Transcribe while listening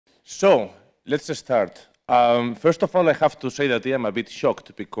So, let's start. First of all, I have to say that I am a bit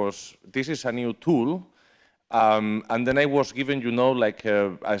shocked because this is a new tool, and then I was given, like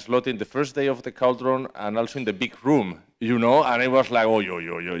a slot in the first day of the Cauldron and also in the big room, and I was like, oh,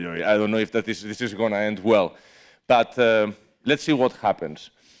 I don't know if this is going to end well. But let's see what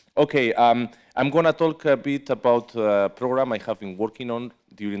happens. Okay, I'm going to talk a bit about a program I have been working on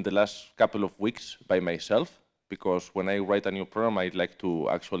during the last couple of weeks by myself, because when I write a new program, I'd like to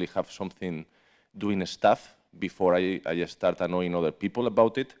actually have something doing stuff before I start annoying other people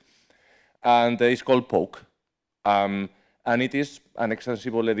about it. And it's called Poke. And it is an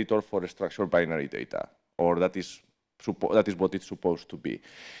extensible editor for structured binary data, or that is what it's supposed to be.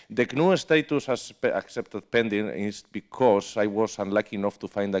 The GNU status as accepted pending is because I was unlucky enough to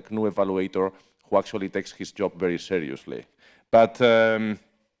find a GNU evaluator who actually takes his job very seriously. But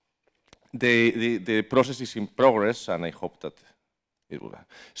the process is in progress, and I hope that it will.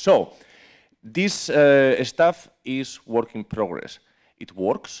 So, this stuff is work in progress. It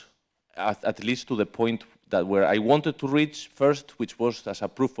works, at least to the point that where I wanted to reach first, which was as a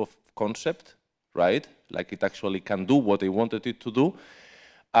proof of concept, right? Like it actually can do what I wanted it to do.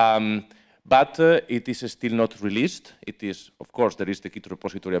 But it is still not released. It is, of course, there is the Git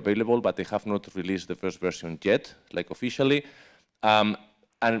repository available, but they have not released the first version yet, like officially.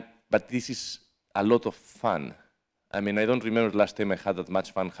 But this is a lot of fun. I mean, I don't remember the last time I had that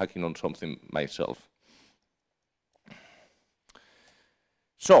much fun hacking on something myself.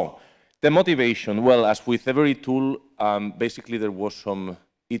 So, the motivation, well, as with every tool, basically there was some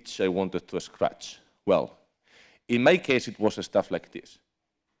itch I wanted to scratch. Well, in my case, it was stuff like this.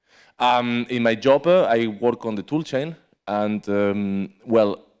 In my job, I work on the toolchain, and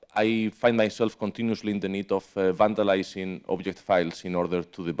well, I find myself continuously in the need of vandalizing object files in order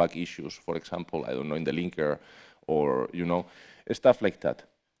to debug issues. For example, I don't know, in the linker, or stuff like that.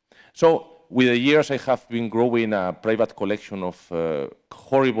 So, with the years, I have been growing a private collection of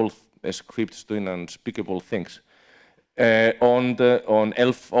horrible scripts doing unspeakable things on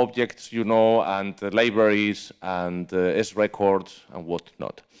ELF objects, and libraries and S-records and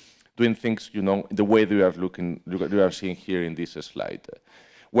whatnot, doing things, the way we are seeing here in this slide.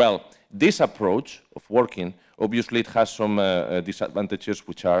 Well, this approach of working, obviously, it has some disadvantages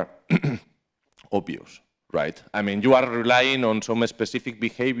which are obvious, right? I mean, you are relying on some specific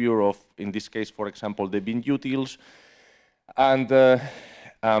behavior of, in this case, for example, the bin utils, and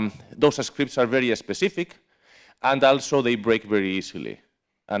those scripts are very specific, and also they break very easily,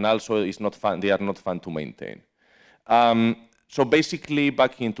 and also it's not fun. They are not fun to maintain. So basically,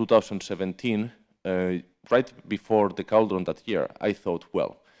 back in 2017, right before the Cauldron that year, I thought,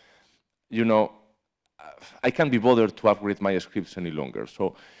 well, I can't be bothered to upgrade my scripts any longer.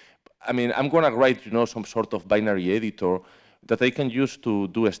 So, I mean, I'm going to write, some sort of binary editor that I can use to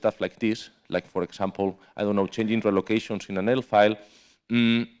do stuff like this, like, for example, I don't know, changing relocations in an ELF file,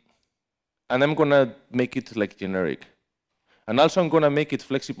 and I'm going to make it like generic. And also I'm going to make it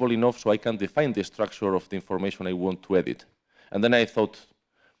flexible enough so I can define the structure of the information I want to edit. And then I thought,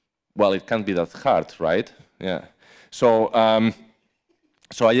 well, it can't be that hard, right? Yeah. So,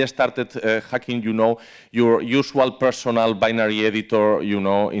 so I started hacking, your usual personal binary editor,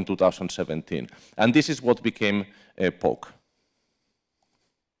 in 2017. And this is what became Poke.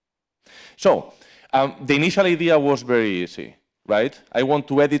 So, the initial idea was very easy, right? I want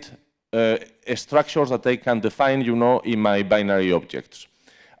to edit structures that I can define, in my binary objects.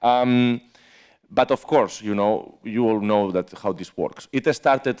 But of course, you all know that how this works. It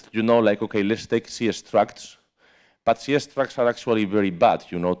started, like, okay, let's take C-structs. But C-structs are actually very bad,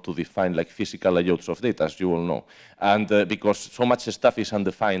 to define like physical layouts of data, as you all know. And because so much stuff is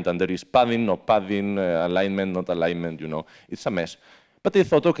undefined, and there is padding, no padding, alignment, not alignment, it's a mess. But they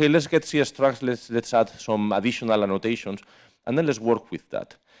thought, okay, let's get C-structs, let's add some additional annotations, and then let's work with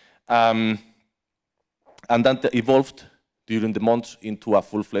that. And that evolved during the months into a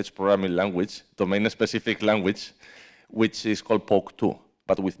full-fledged programming language, domain-specific language, which is called Poke2,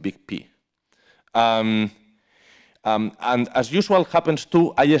 but with big P. And as usual happens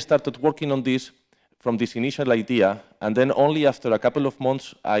too, I started working on this from this initial idea, and then only after a couple of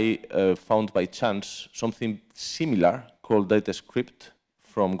months, I found by chance something similar called DataScript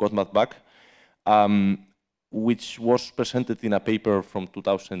from Godmatbach, which was presented in a paper from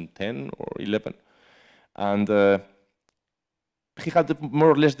 2010 or 11. And he had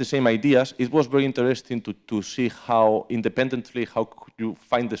more or less the same ideas. It was very interesting to see how independently, how could you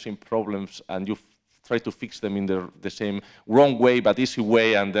find the same problems and you try to fix them in the same wrong way, but easy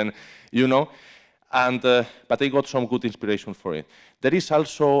way, and then, but I got some good inspiration for it. There is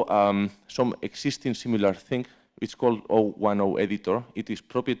also some existing similar thing It's called 010 editor. It is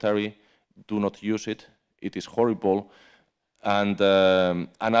proprietary. Do not use it. It is horrible. And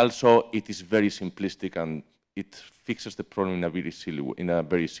also, it is very simplistic, and it fixes the problem in a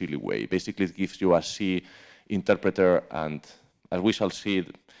very silly way. Basically, it gives you a C interpreter, and as we shall see,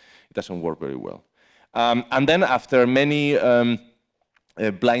 it doesn't work very well. And then after many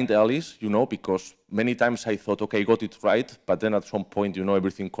blind alleys, because many times I thought, okay, I got it right, but then at some point,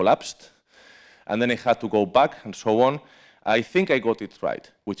 everything collapsed, and then I had to go back and so on. I think I got it right,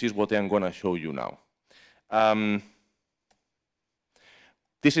 which is what I'm going to show you now.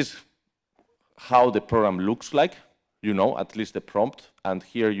 This is how the program looks like, at least the prompt. And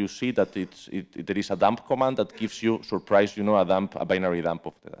here you see that there is a dump command that gives you, surprise, a binary dump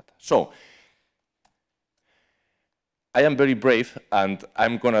of the data. So I am very brave, and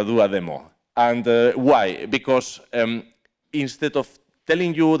I'm going to do a demo. And why? Because instead of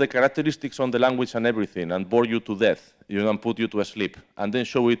telling you the characteristics on the language and everything and bore you to death, and put you to sleep, and then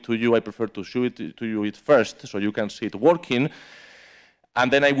show it to you, I prefer to show it to you first so you can see it working, and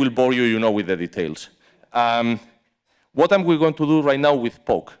then I will bore you, with the details. What am we going to do right now with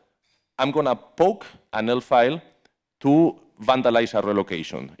poke? I'm going to poke an L file to vandalize a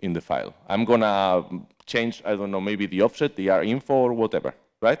relocation in the file. I'm going to change, I don't know, maybe the offset, the R-info, or whatever,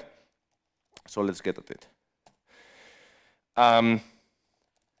 right? So let's get at it.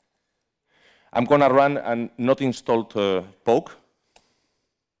 I'm going to run a not installed poke.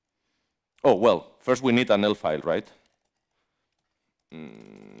 Oh, well, first we need an L file, right?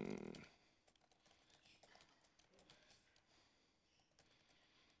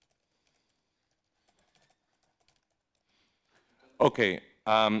 Okay,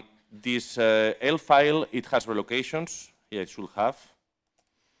 this L file, it has relocations. Yeah, it should have.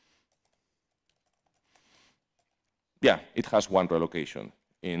 Yeah, it has one relocation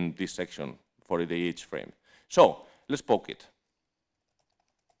in this section for the each frame. So let's poke it.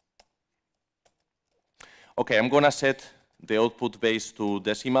 Okay, I'm going to set the output base to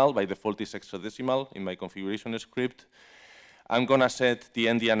decimal. By default, it's hexadecimal in my configuration script. I'm going to set the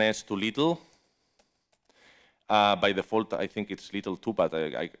NDNS to little. By default, I think it's little too, but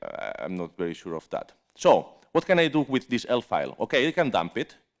I'm not very sure of that. So what can I do with this L file? Okay, I can dump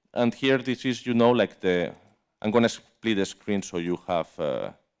it. And here, this is, like I'm going to split the screen so you have,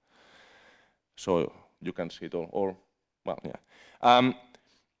 so you can see it all, or, well, yeah.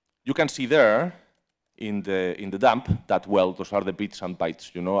 You can see there in the dump that, well, those are the bits and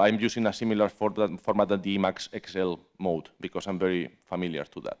bytes, I'm using a similar format than the Emacs Excel mode because I'm very familiar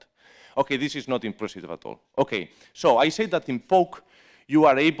to that. Okay, this is not impressive at all. Okay, so I say that in poke, you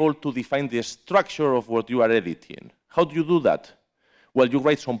are able to define the structure of what you are editing. How do you do that? Well, you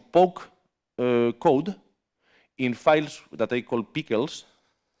write some poke code in files that I call pickles.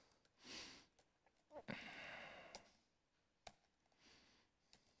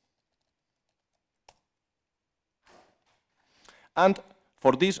 And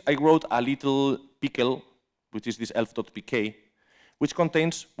for this, I wrote a little pickle, which is this elf.pk,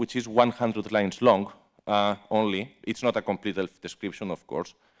 which is 100 lines long only. It's not a complete elf description, of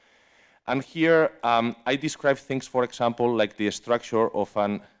course. And here, I describe things, for example, like the structure of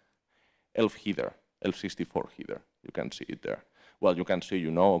an elf header, elf64 header. You can see it there. Well, you can see,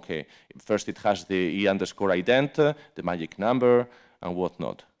 okay, first it has the e_ident, the magic number, and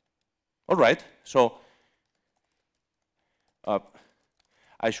whatnot. All right, so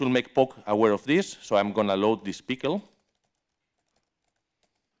I should make poke aware of this, so I'm going to load this pickle.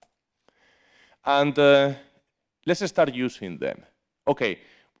 And let's start using them. Okay,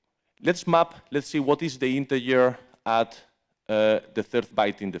 let's see what is the integer at the third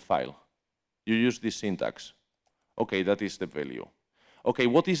byte in the file. You use this syntax. Okay, that is the value. Okay,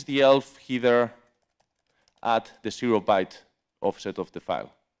 what is the elf header at the 0 byte offset of the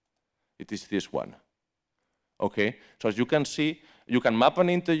file? It is this one. Okay, so as you can see, you can map an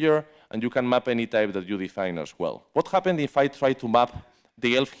integer and you can map any type that you define as well. What happened if I try to map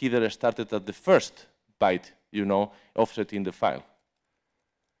the elf header started at the first byte, offset in the file?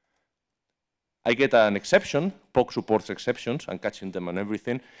 I get an exception. Poke supports exceptions and catching them and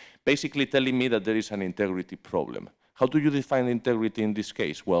everything, basically telling me that there is an integrity problem. How do you define integrity in this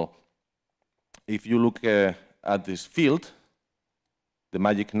case? Well, if you look at this field, the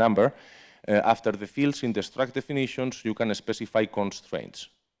magic number, after the fields in the struct definitions, you can specify constraints,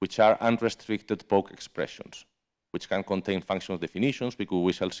 which are unrestricted poke expressions, which can contain functional definitions, because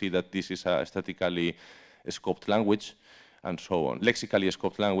we shall see that this is a statically scoped language, and so on, lexically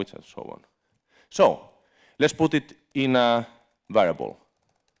scoped language, and so on. So let's put it in a variable.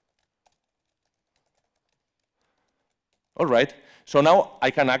 All right, so now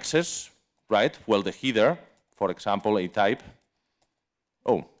I can access, right, well, the header for example, a type.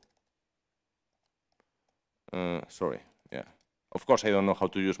 Oh, sorry, yeah. Of course, I don't know how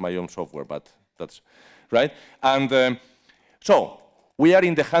to use my own software, but that's right. And so we are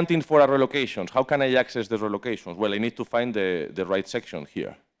in the hunting for our relocations. How can I access the relocations? Well, I need to find the right section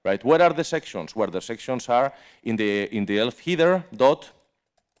here, right? Where are the sections? Where the sections are in the elf header dot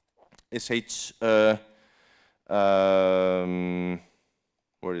sh.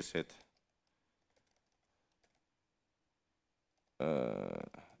 Where is it?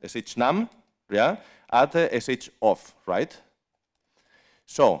 Shnum, yeah, at shoff, right?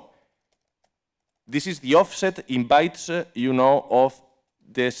 So this is the offset in bytes, you know, of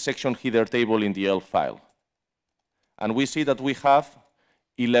the section header table in the elf file. And we see that we have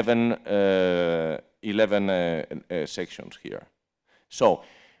 11 sections here. So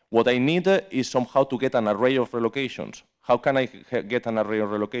what I need is somehow to get an array of relocations. How can I get an array of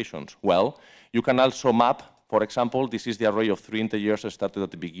relocations? Well, you can also map, for example, this is the array of 3 integers started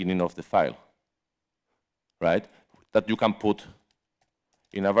at the beginning of the file, right? That you can put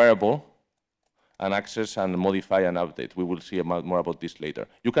in a variable and access and modify and update. We will see more about this later.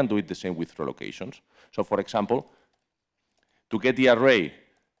 You can do it the same with relocations. So for example, to get the array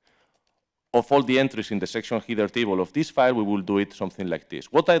of all the entries in the section header table of this file, we will do it something like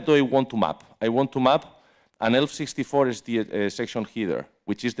this. What do I want to map? I want to map an elf64 is the section header,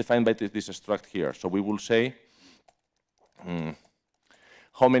 which is defined by this struct here. So we will say,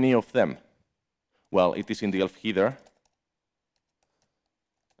 how many of them? Well, it is in the elf header,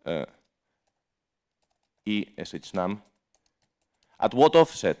 eshnum. At what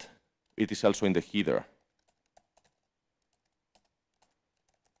offset? It is also in the header.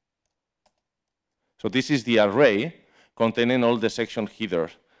 So this is the array containing all the section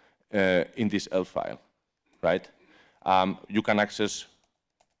headers in this elf file, right? You can access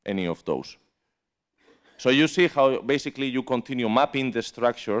any of those. So you see how basically you continue mapping the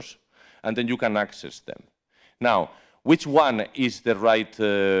structures and then you can access them. Now, which one is the right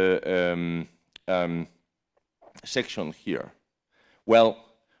section here? Well,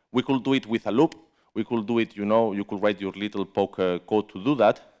 we could do it with a loop. We could do it, you know, you could write your little poke code to do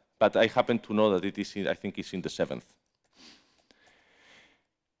that, but I happen to know that it is in, I think it's in the 7th.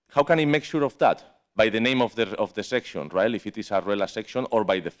 How can I make sure of that? By the name of the section, right? If it is a rela section, or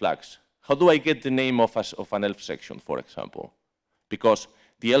by the flags. How do I get the name of an elf section, for example? Because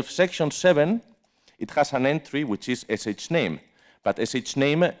the elf section 7, it has an entry which is shname. But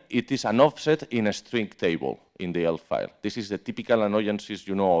shname, it is an offset in a string table in the elf file. This is the typical annoyances,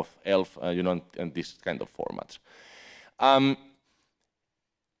 you know, of elf, you know, and this kind of formats.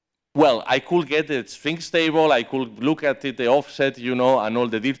 Well, I could get the strings table, I could look at it, the offset, you know, and all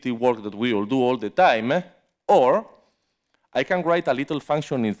the dirty work that we all do all the time, or I can write a little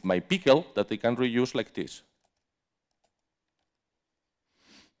function in my pickle that I can reuse like this.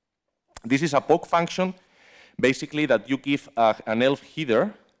 This is a poke function, basically that you give an elf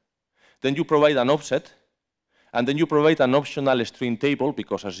header, then you provide an offset, and then you provide an optional string table,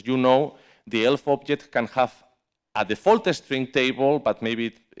 because as you know, the elf object can have a default string table, but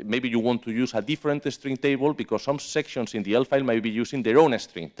maybe you want to use a different string table because some sections in the elf file might be using their own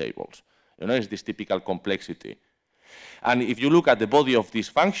string tables. You know, it's this typical complexity. And if you look at the body of this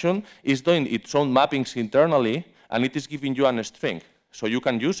function, it's doing its own mappings internally, and it is giving you a string. So you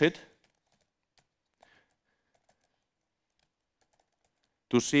can use it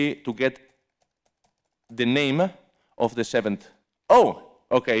to get the name of the 7th. Oh,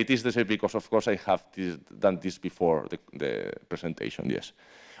 okay, it is the same because, of course, I have done this before the presentation, yes.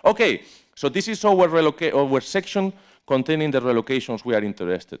 Okay, so this is our section containing the relocations we are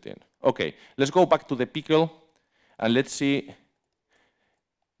interested in. Okay, let's go back to the pickle and let's see.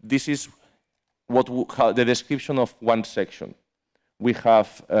 This is what the description of one section. We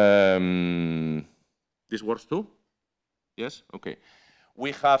have, this works too? Yes, okay.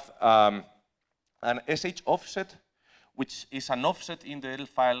 We have an sh offset, which is an offset in the elf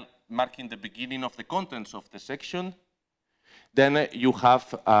file marking the beginning of the contents of the section. Then you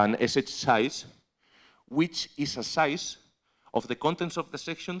have an sh size, which is a size of the contents of the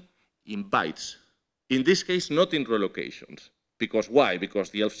section in bytes. In this case, not in relocations. Because why? Because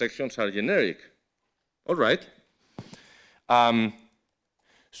the elf sections are generic. All right.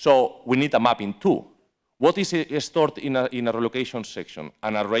 So we need a mapping too. What is stored in a relocation section?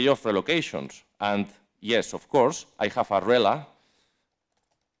 An array of relocations. And yes, of course, I have a rela.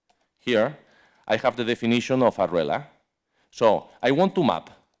 Here, I have the definition of a rela. So I want to map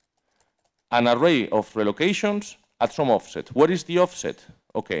an array of relocations at some offset. What is the offset?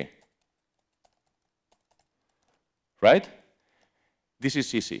 Okay. Right? This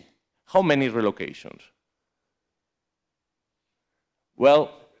is easy. How many relocations?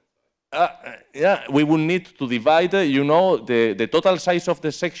 Well, yeah, we will need to divide, you know, the total size of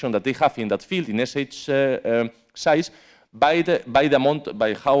the section that they have in that field in SH size by the amount,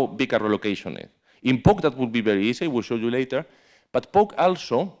 by how big a relocation is. In POC, that would be very easy. We'll show you later. But POC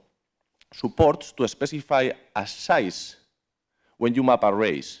also supports to specify a size when you map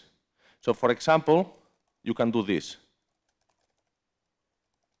arrays. So, for example, you can do this.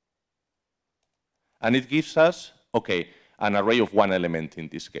 And it gives us, okay, an array of one element in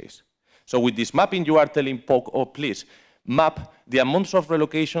this case. So with this mapping, you are telling POC, oh, please, map the amounts of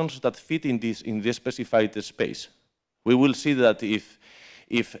relocations that fit in this specified space. We will see that if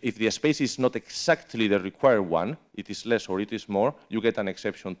the space is not exactly the required one, it is less or it is more, you get an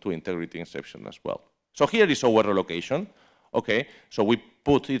exception to integrity exception as well. So here is our relocation. Okay, so we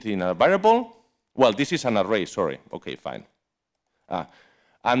put it in a variable. Well, this is an array, sorry. Okay, fine.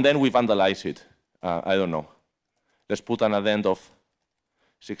 And then we vandalize it. I don't know. Let's put an addend of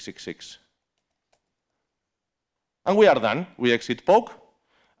 666. And we are done. We exit POC,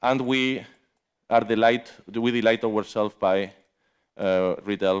 and we delight ourselves by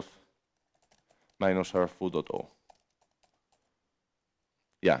readelf -r-foo.o.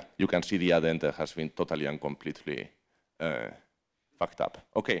 Yeah, you can see the addend has been totally and completely fucked up.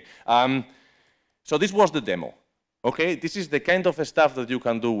 Okay, so this was the demo. Okay, this is the kind of stuff that you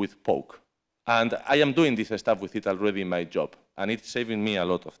can do with POC. And I am doing this stuff with it already in my job, and it's saving me a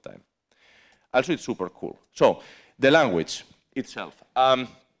lot of time. Also, it's super cool. So, the language itself.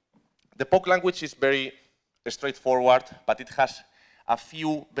 The POC language is very straightforward, but it has a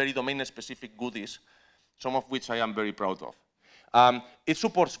few very domain-specific goodies, some of which I am very proud of. It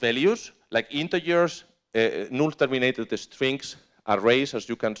supports values, like integers, null-terminated strings, arrays, as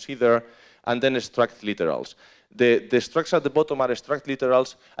you can see there, and then struct literals. The structs at the bottom are struct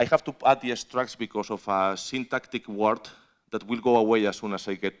literals. I have to add the structs because of a syntactic word that will go away as soon as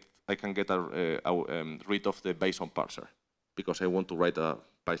I can get rid of the based on parser, because I want to write a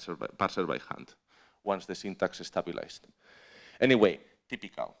parser by hand once the syntax is stabilized. Anyway,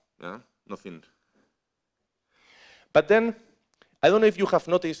 typical, yeah? Nothing. But then, I don't know if you have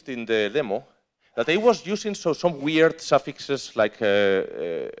noticed in the demo that I was using some weird suffixes like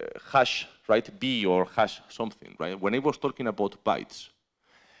hash, right, B or hash something, right, when I was talking about bytes.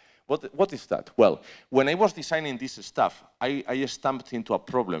 What is that? Well, when I was designing this stuff, I stamped into a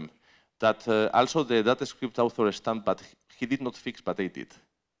problem that also the DataScript author stamped, but he did not fix, but I did.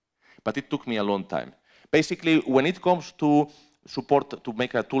 But it took me a long time. Basically, when it comes to support to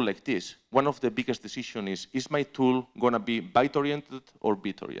make a tool like this, one of the biggest decisions is my tool going to be byte-oriented or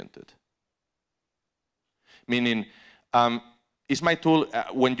bit-oriented? Meaning, is my tool,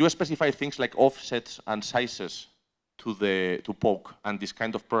 when you specify things like offsets and sizes to POC, and this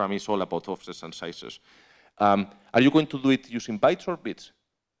kind of program is all about offsets and sizes, are you going to do it using bytes or bits?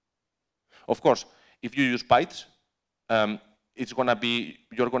 Of course, if you use bytes, it's going to be,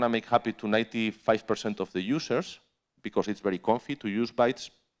 you're going to make happy to 95% of the users, because it's very comfy to use bytes,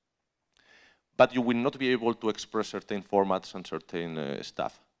 but you will not be able to express certain formats and certain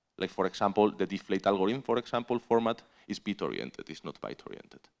stuff. Like, for example, the deflate algorithm, for example, format is bit-oriented, it's not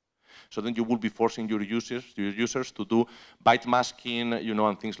byte-oriented. So then you will be forcing your users to do byte masking, you know,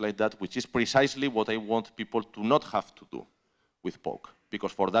 and things like that, which is precisely what I want people to not have to do with POC,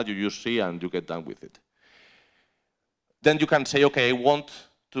 because for that you use C and you get done with it. Then you can say, okay, I want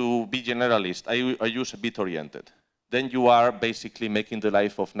to be generalist, I use a bit-oriented. Then you are basically making the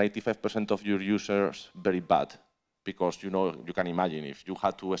life of 95% of your users very bad. Because, you know, you can imagine if you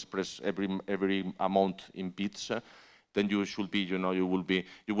had to express every amount in bits, then you should be, you know, you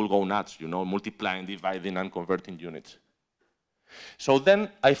will go nuts, you know, multiplying, dividing, and converting units. So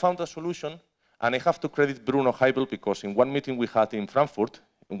then I found a solution, and I have to credit Bruno Heibel, because in one meeting we had in Frankfurt,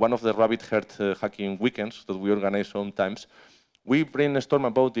 in one of the rabbit herd hacking weekends that we organize sometimes, we brainstormed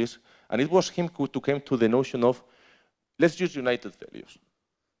about this, and it was him who came to the notion of, let's use united values.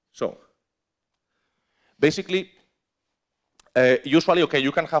 So, basically, usually, okay,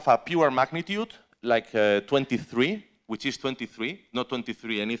 you can have a pure magnitude, like 23, which is 23, not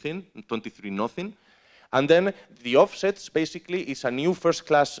 23 anything, 23 nothing. And then the offsets, basically, is a new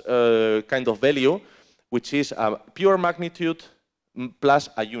first-class kind of value, which is a pure magnitude plus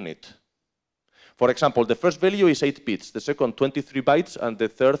a unit. For example, the first value is 8 bits, the second 23 bytes, and the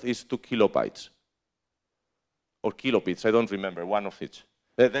third is 2 kilobytes. Or kilobits, I don't remember, one of each.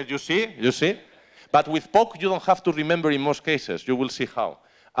 There you see? You see? But with POC, you don't have to remember in most cases. You will see how.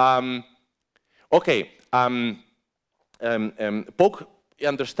 Okay. POC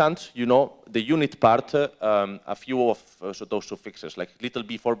understands, you know, the unit part, a few of those suffixes, like little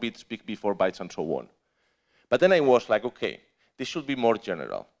b 4 bits, big B 4 bytes, and so on. But then I was like, okay, this should be more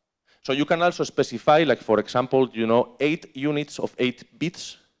general. So you can also specify, like for example, 8 units of 8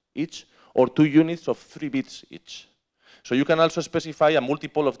 bits each, or 2 units of 3 bits each. So you can also specify a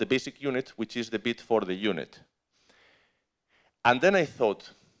multiple of the basic unit, which is the bit for the unit. And then I thought,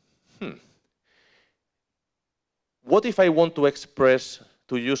 what if I want to express,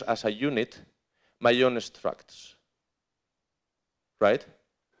 to use as a unit, my own structs, right?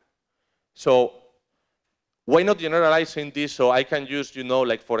 So why not generalizing this so I can use,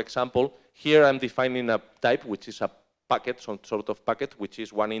 like for example, here I'm defining a type, which is a packet, some sort of packet, which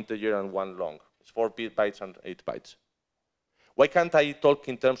is 1 integer and 1 long. It's 4 bytes and 8 bytes. Why can't I talk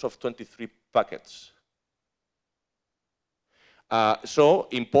in terms of 23 packets? So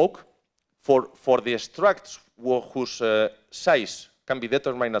in POC, for the structs whose size can be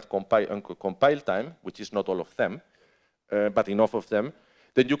determined at compile time, which is not all of them, but enough of them,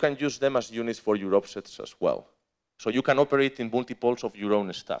 then you can use them as units for your offsets as well. So you can operate in multiples of your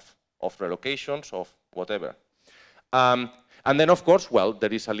own stuff, of relocations, of whatever. And then, of course, well,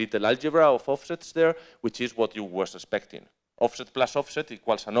 there is a little algebra of offsets there, which is what you were expecting. Offset plus offset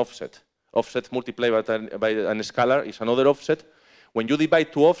equals an offset. Offset multiplied by a scalar is another offset. When you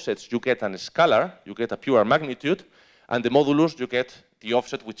divide two offsets, you get a scalar, you get a pure magnitude, and the modulus, you get the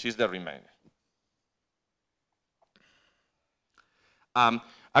offset, which is the remainder.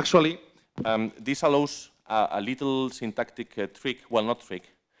 Actually, this allows a little syntactic trick, well, not trick.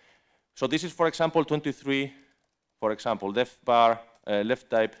 So this is, for example, 23, for example, def bar, left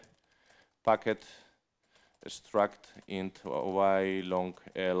type, packet, struct int y long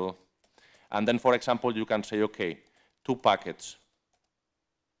L. And then, for example, you can say, okay, 2 packets.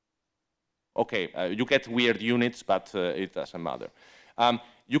 Okay, you get weird units, but it doesn't matter.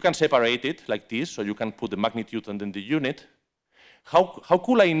 You can separate it like this, so you can put the magnitude and then the unit. How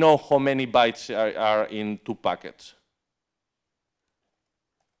could I know how many bytes are in 2 packets?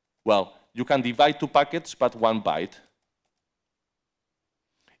 Well, you can divide 2 packets, but 1 byte.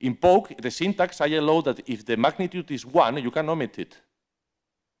 In POC, the syntax, I allow that if the magnitude is 1, you can omit it.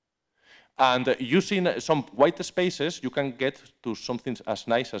 And using some white spaces, you can get to something as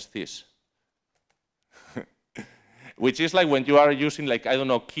nice as this. Which is like when you are using, like, I don't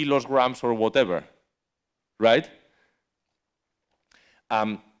know, kilograms or whatever, right?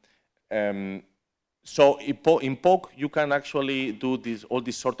 So in POC, you can actually do all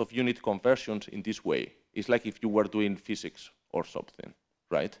these sort of unit conversions in this way. It's like if you were doing physics or something,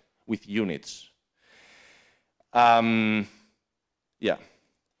 right? With units. Yeah,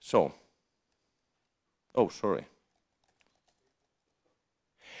 so. Oh, sorry.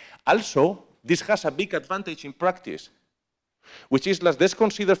 Also, this has a big advantage in practice, which is, let's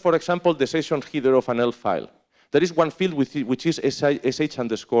consider, for example, the session header of an L file. There is one field which is sh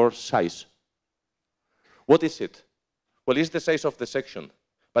underscore size. What is it? Well, it's the size of the section,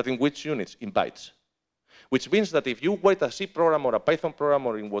 but in which units? In bytes. Which means that if you write a C program or a Python program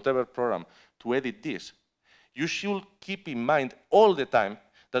or in whatever program to edit this, you should keep in mind all the time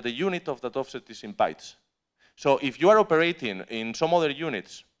that the unit of that offset is in bytes. So if you are operating in some other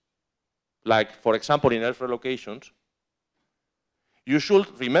units, like, for example, in elf relocations, you should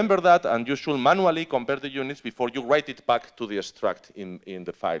remember that and you should manually convert the units before you write it back to the struct in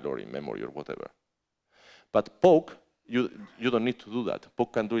the file or in memory or whatever. But POC, you don't need to do that.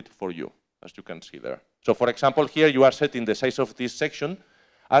 POC can do it for you, as you can see there. So, for example, here you are setting the size of this section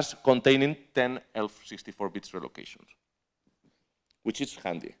as containing 10 elf 64 bits relocations, which is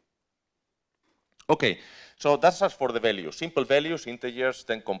handy. Okay, so that's as for the values. Simple values, integers,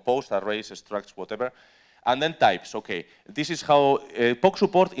 then composed, arrays, structs, whatever. And then types, okay. This is how POC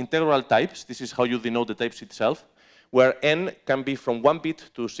support integral types. This is how you denote the types itself, where n can be from 1 bit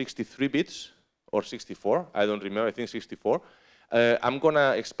to 63 bits, or 64, I don't remember, I think 64. I'm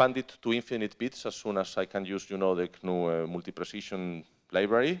gonna expand it to infinite bits as soon as I can use, the GNU multi-precision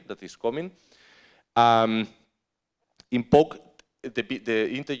library that is coming. In POC, the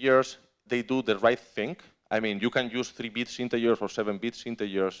integers, they do the right thing. I mean, you can use 3 bits integers or 7 bits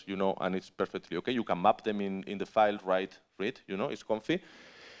integers, and it's perfectly okay. You can map them in the file, write, read, it's comfy.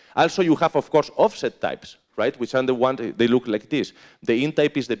 Also, you have, of course, offset types, right? Which are the ones, they look like this. The int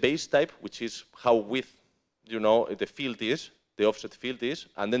type is the base type, which is how width, the field is, the offset field is,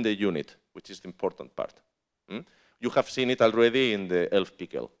 and then the unit, which is the important part. You have seen it already in the elf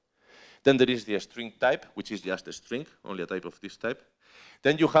pickle. Then there is the string type, which is just a string, only a type of this type.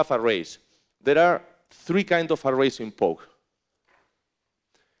 Then you have arrays. There are 3 kinds of arrays in POC.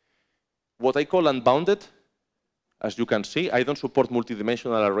 What I call unbounded, as you can see, I don't support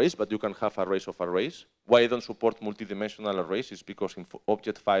multidimensional arrays, but you can have arrays of arrays. Why I don't support multidimensional arrays is because in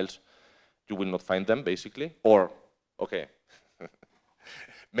object files, you will not find them, basically. Or, okay,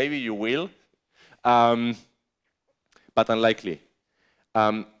 Maybe you will, but unlikely.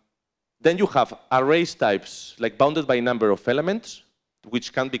 Then you have arrays types, like bounded by number of elements,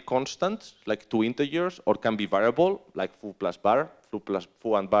 which can be constant, like 2 integers, or can be variable, like foo plus bar.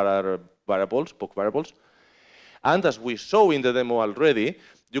 Foo and bar are variables, POC variables. And as we saw in the demo already,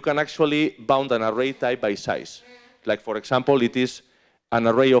 you can actually bound an array type by size. Like, for example, it is an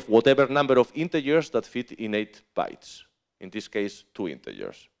array of whatever number of integers that fit in 8 bytes. In this case, 2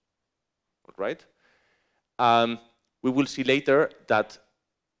 integers. All right? We will see later that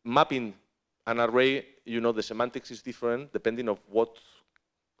mapping an array, the semantics is different depending on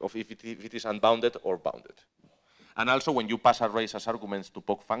if it is unbounded or bounded. And also, when you pass arrays as arguments to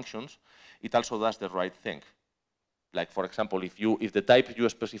POC functions, it also does the right thing. Like, for example, if the type you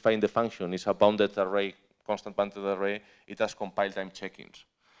specify in the function is a bounded array, constant bounded array, it does compile time check-ins.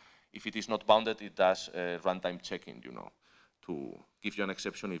 If it is not bounded, it does runtime checking, to give you an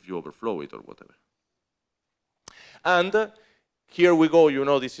exception if you overflow it or whatever. And here we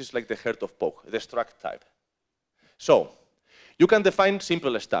go, this is like the heart of POC, the struct type. So you can define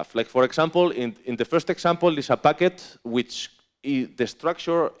simple stuff. Like, for example, in the first example is a packet which the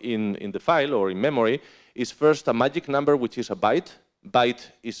structure in the file or in memory is first a magic number, which is a byte.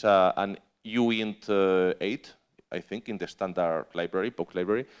 Byte is an uint 8, I think, in the standard library, POC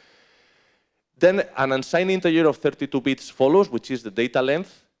library. Then an unsigned integer of 32 bits follows, which is the data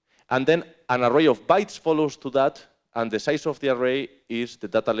length. And then an array of bytes follows to that. And the size of the array is the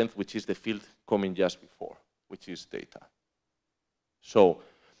data length, which is the field coming just before, which is data. So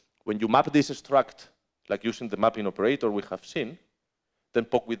when you map this struct, like using the mapping operator we have seen, then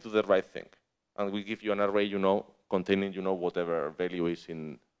POC will do the right thing. And we give you an array, containing, whatever value is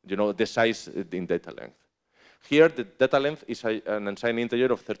in, the size in data length. Here, the data length is an unsigned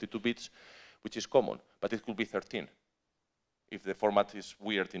integer of 32 bits, which is common, but it could be 13 if the format is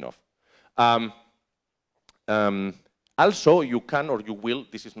weird enough. Also, you can or you will,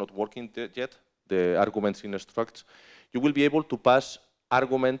 this is not working yet, the arguments in structs, you will be able to pass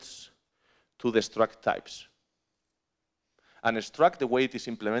arguments to the struct types. And a struct, the way it is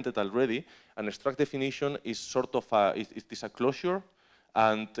implemented already, an struct definition is sort of it is a closure,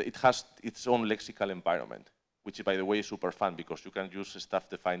 and it has its own lexical environment, which, by the way, is super fun because you can use stuff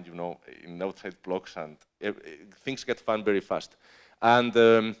defined, in outside blocks, and things get fun very fast. And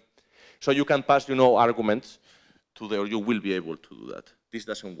so you can pass, arguments to or you will be able to do that. This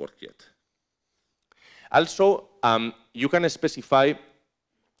doesn't work yet. Also, you can specify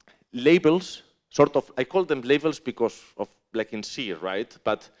labels, sort of, I call them labels because of, like in C, right?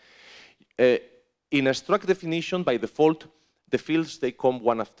 But in a struct definition, by default, the fields, they come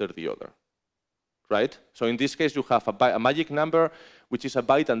one after the other, right? So in this case, you have a magic number, which is a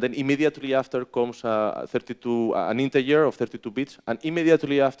byte, and then immediately after comes an integer of 32 bits, and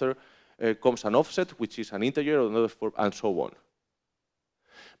immediately after comes an offset, which is an integer, or another and so on.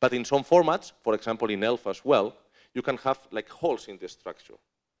 But in some formats, for example, in ELF as well, you can have like holes in the structure,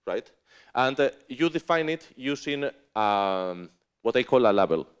 right? And you define it using what I call a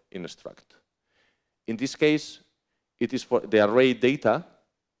label in a struct. In this case, it is for the array data.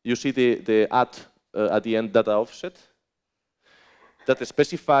 You see the at the end data offset that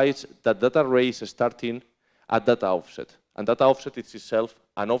specifies that data array is starting at data offset. And data offset is itself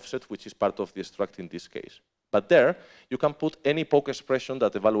an offset, which is part of the struct in this case. But there, you can put any POC expression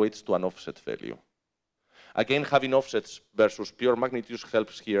that evaluates to an offset value. Again, having offsets versus pure magnitudes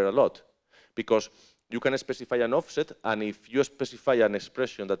helps here a lot, because you can specify an offset, and if you specify an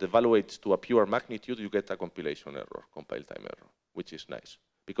expression that evaluates to a pure magnitude, you get a compilation error, compile time error, which is nice,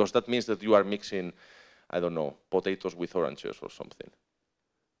 because that means that you are mixing, I don't know, potatoes with oranges or something.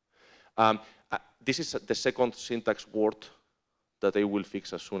 This is the second syntax word that I will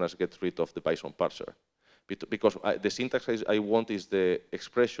fix as soon as I get rid of the Python parser. Because the syntax I want is the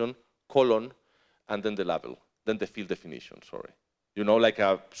expression, colon, and then the label, then the field definition, sorry. Like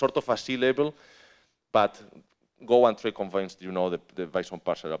a sort of a C label, but go and try convince, the Python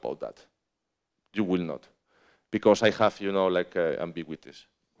parser about that. You will not, because I have, like ambiguities.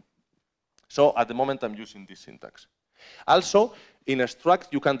 So at the moment, I'm using this syntax. Also, in a struct,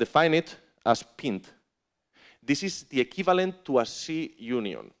 you can define it as pinned. This is the equivalent to a C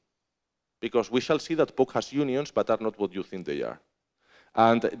union, because we shall see that POC has unions, but are not what you think they are.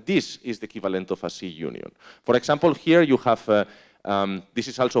 And this is the equivalent of a C union. For example, here you have, this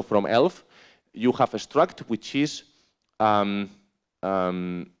is also from ELF, you have a struct which is an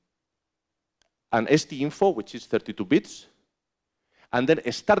STInfo, which is 32 bits, and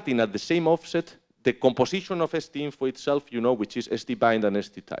then starting at the same offset, the composition of STInfo itself, which is STBind and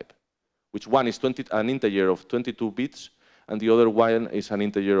STtype, which one is an integer of 22 bits, and the other one is an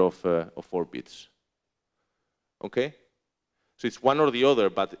integer of 4 bits. Okay? So it's one or the other,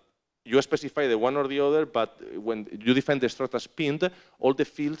 but you specify the one or the other, but when you define the struct as pinned, all the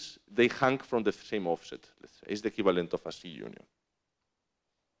fields, they hang from the same offset. Let's say. It's the equivalent of a C union.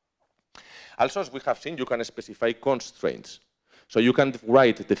 Also, as we have seen, you can specify constraints. So you can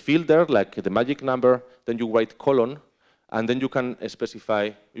write the field there, like the magic number, then you write colon, and then you can specify,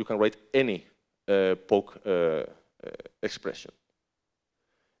 you can write any poke expression.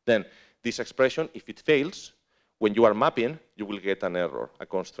 Then this expression, if it fails, when you are mapping, you will get an error, a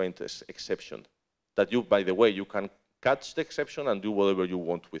constraint exception, that you, by the way, you can catch the exception and do whatever you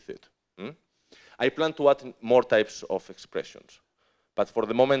want with it. I plan to add more types of expressions, but for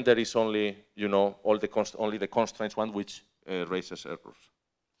the moment there is only, you know, only the constraints one which raises errors.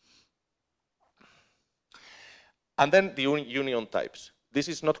 And then the union types. This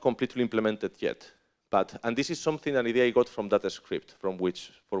is not completely implemented yet, and this is something, an idea I got from DataScript,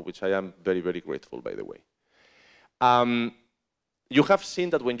 for which I am very, very grateful, by the way. You have seen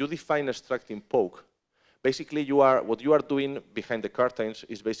that when you define a struct in poke, basically what you are doing behind the curtains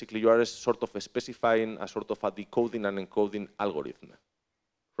is basically you are sort of specifying a sort of a decoding and encoding algorithm,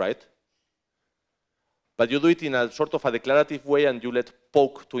 right? But you do it in a sort of a declarative way and you let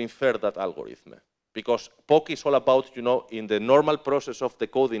poke to infer that algorithm. Because poke is all about, you know, in the normal process of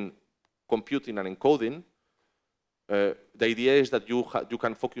decoding, computing and encoding, the idea is that you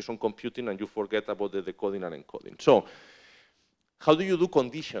can focus on computing and you forget about the decoding and encoding. So, how do you do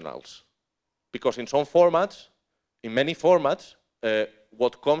conditionals? Because in some formats, in many formats,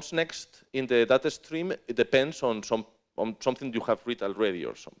 what comes next in the data stream, it depends on something you have read already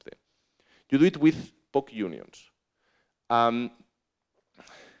or something. You do it with poke unions.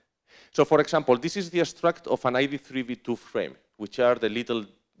 So, for example, this is the struct of an ID3v2 frame, which are the little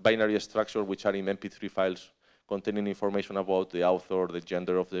binary structures which are in MP3 files containing information about the author, the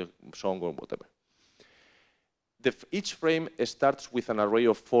gender of the song, or whatever. Each frame starts with an array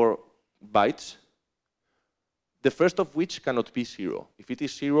of 4 bytes, the first of which cannot be 0. If it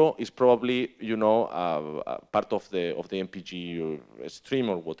is 0, it's probably, you know, part of the MPG or stream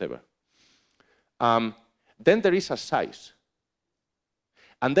or whatever. Then there is a size.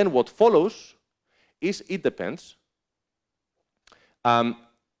 And then what follows is it depends.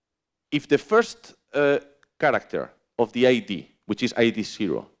 If the first character of the ID, which is ID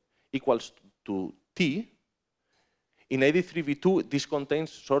 0, equals to T, in ID3v2, this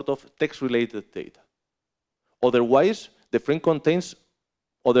contains sort of text-related data. Otherwise, the frame contains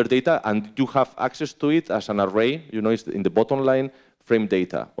other data, and you have access to it as an array. You know, it's in the bottom line, frame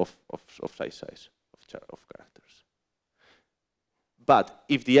data of size, of characters. But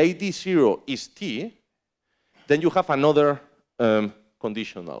if the ID 0 is T, then you have another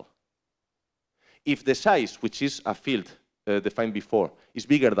conditional. If the size, which is a field defined before, is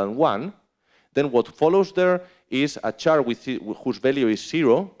bigger than 1, then what follows there is a char whose value is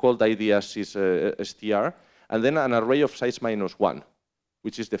 0, called ID as is str, and then an array of size -1,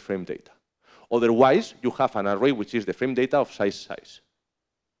 which is the frame data. Otherwise, you have an array which is the frame data of size.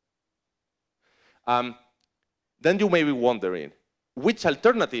 Then you may be wondering, which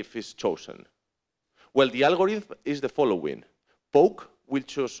alternative is chosen? Well, the algorithm is the following. Poke will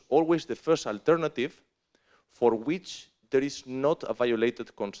choose always the first alternative for which there is not a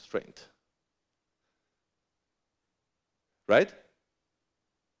violated constraint. Right?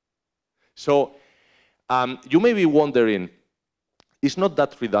 So you may be wondering, it's not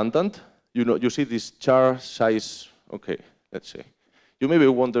that redundant. You know, you see this char size, okay, let's say. You may be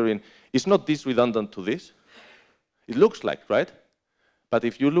wondering, is not this redundant to this? It looks like, right? But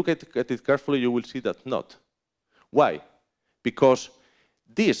if you look at it carefully, you will see that not. Why? Because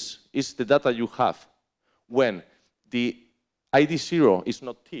this is the data you have when the ID 0 is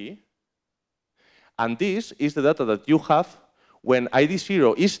not T, and this is the data that you have when ID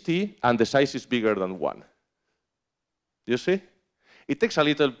 0 is T and the size is bigger than 1. You see? It takes a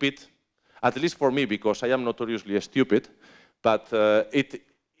little bit, at least for me, because I am notoriously stupid, but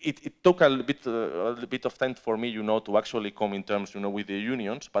it took a bit of time for me, you know, to actually come in terms, you know, with the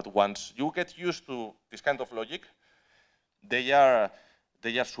unions. But once you get used to this kind of logic, they are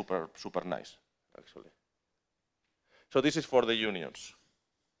super nice, actually. So this is for the unions.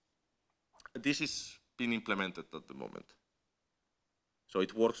 This is being implemented at the moment. So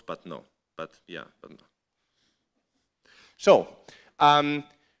it works, but no. But yeah, but no. So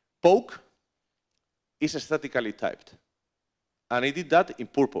poke is statically typed. And I did that in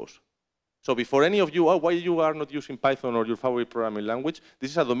purpose. So before any of you, why you are not using Python or your favorite programming language,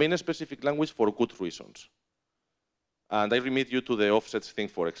 this is a domain-specific language for good reasons. And I remit you to the offsets thing,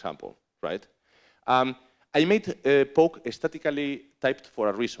 for example, right? I made poke statically typed for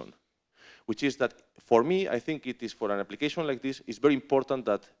a reason, which is that for me, I think it is for an application like this, it's very important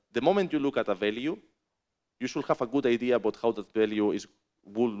that the moment you look at a value, you should have a good idea about how that value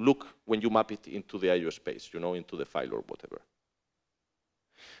will look when you map it into the IO space, into the file or whatever.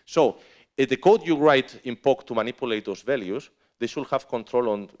 So the code you write in poke to manipulate those values, they should have control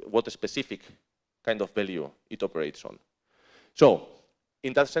on what a specific kind of value it operates on. So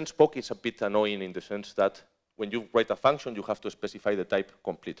in that sense, poke is a bit annoying in the sense that when you write a function, you have to specify the type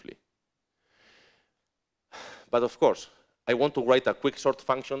completely. But of course, I want to write a quick sort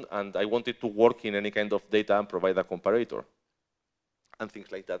function, and I want it to work in any kind of data and provide a comparator and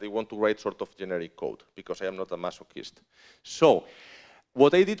things like that. I want to write sort of generic code because I am not a masochist. So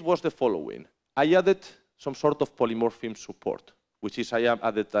what I did was the following. I added some sort of polymorphism support, which is I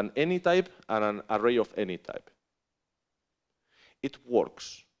added an any type and an array of any type. It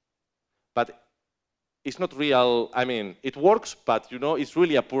works, but it's not real. I mean, it works, but it's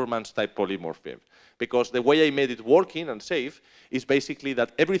really a poor man's type polymorphism, because the way I made it working and safe is basically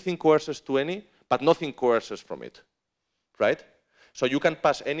that everything coerces to any, but nothing coerces from it, right? So you can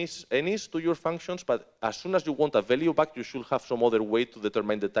pass any's to your functions, but as soon as you want a value back, you should have some other way to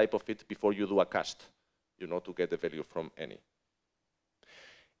determine the type of it before you do a cast, to get the value from any.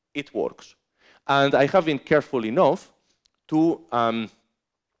 It works. And I have been careful enough to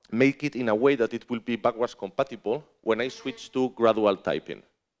make it in a way that it will be backwards compatible when I switch to gradual typing.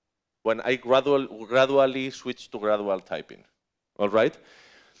 When I gradually switch to gradual typing, all right?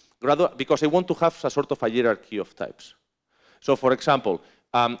 Because I want to have a sort of a hierarchy of types. So for example,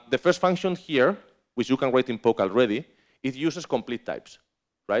 the first function here, which you can write in poke already, it uses complete types,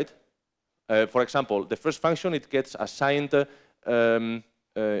 right? For example, the first function, it gets assigned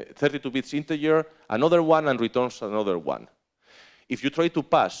 32 bits integer, another one, and returns another one. If you try to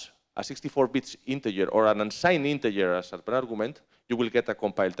pass a 64 bits integer or an unsigned integer as an argument, you will get a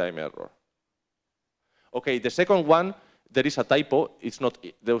compile time error. Okay, the second one, there is a typo.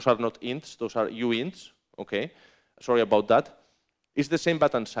 Those are not ints, those are uints. Okay, sorry about that. It's the same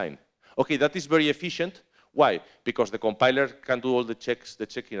but unsigned. Okay, that is very efficient. Why? Because the compiler can do all the checks, the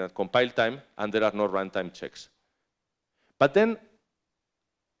checking at compile time, and there are no runtime checks. But then,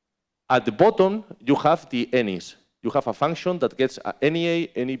 at the bottom, you have the any's. You have a function that gets any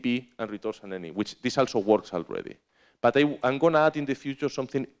A, any B, and returns an any, which this also works already. But I'm going to add in the future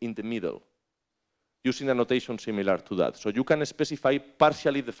something in the middle, using a notation similar to that. So you can specify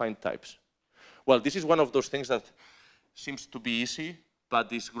partially defined types. Well, this is one of those things that seems to be easy, but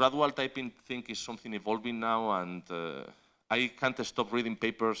this gradual typing thing is something evolving now, and I can't stop reading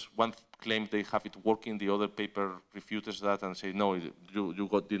papers. One claims they have it working, the other paper refutes that and say, no, you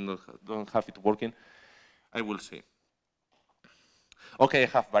don't have it working. I will see. Okay, I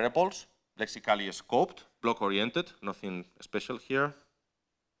have variables, lexically scoped, block-oriented, nothing special here.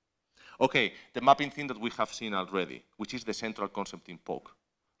 Okay, the mapping thing that we have seen already, which is the central concept in poke,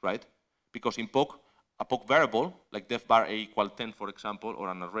 right? Because in poke, a poke variable, like def bar a equal 10, for example, or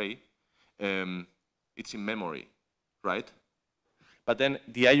an array, it's in memory, right? But then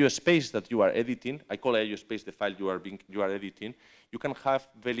the IO space that you are editing, I call IO space the file you are editing, you can have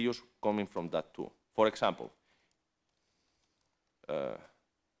values coming from that too. For example,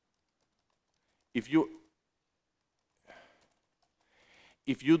 if you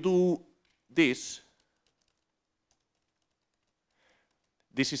do this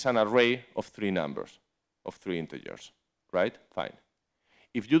is an array of 3 numbers, of 3 integers, right? Fine.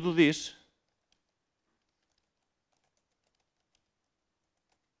 If you do this,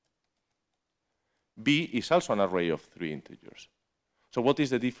 B is also an array of 3 integers. So what is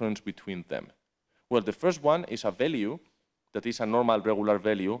the difference between them? Well, the first one is a value that is a normal regular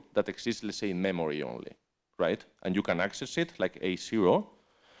value that exists, let's say, in memory only, right? And you can access it like A0,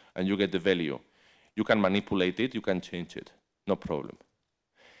 and you get the value. You can manipulate it, you can change it, no problem.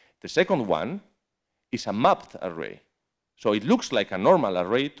 The second one is a mapped array. So it looks like a normal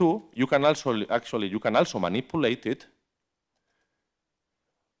array too. You can also manipulate it,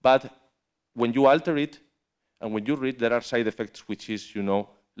 but when you alter it and when you read, there are side effects, which is,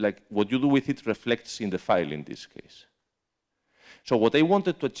 like what you do with it reflects in the file in this case. So what I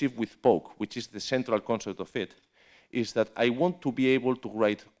wanted to achieve with poke, which is the central concept of it, is that I want to be able to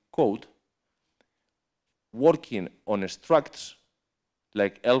write code working on structs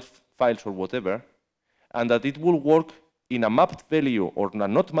like elf files or whatever, and that it will work in a mapped value or a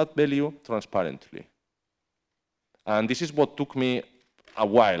not mapped value transparently. And this is what took me a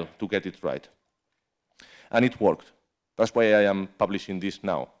while to get it right. And it worked. That's why I am publishing this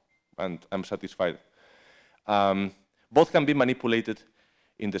now, and I'm satisfied. Both can be manipulated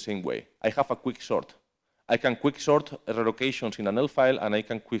in the same way. I have a quick sort. I can quicksort relocations in an L file, and I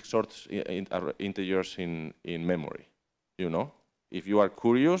can quicksort integers in memory. You know, if you are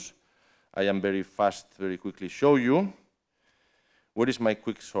curious, I am very fast, very quickly show you. Where is my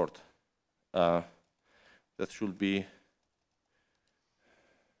quicksort? That should be,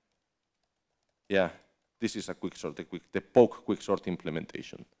 yeah, this is a quicksort, the poke quicksort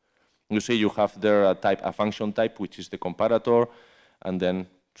implementation. You see you have there a function type, which is the comparator, and then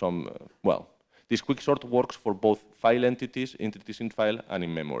some, well, this quicksort works for both file entities in file, and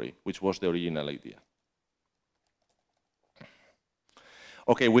in memory, which was the original idea.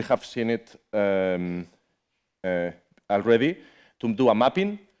 Okay, we have seen it already. To do a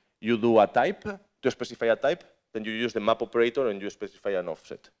mapping, you do a type, to specify a type, then you use the map operator and you specify an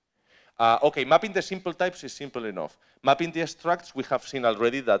offset. Okay, mapping the simple types is simple enough. Mapping the structs, we have seen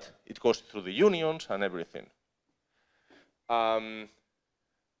already that it goes through the unions and everything.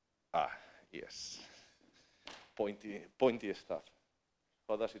 Yes. Pointy stuff.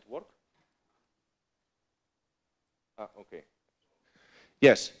 How does it work? Okay.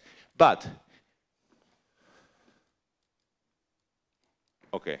 Yes, but,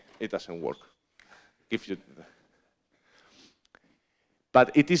 okay, it doesn't work.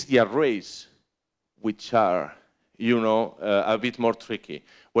 But it is the arrays which are, you know, a bit more tricky.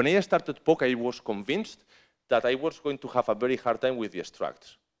 When I started POC, I was convinced that I was going to have a very hard time with the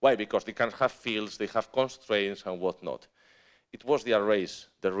structs. Why? Because they can have fields, they have constraints and whatnot. It was the arrays,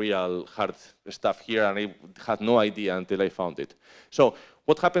 the real hard stuff here, and I had no idea until I found it. So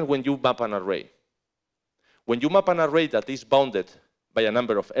what happens when you map an array? When you map an array that is bounded by a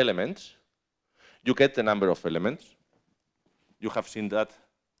number of elements, you get the number of elements. You have seen that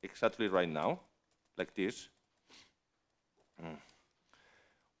exactly right now, like this.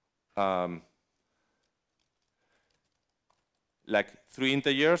 Like 3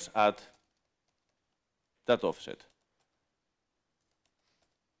 integers at that offset.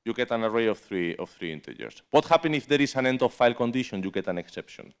 You get an array of three integers. What happens if there is an end of file condition? You get an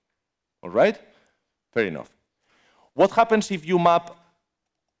exception. All right? Fair enough. What happens if you map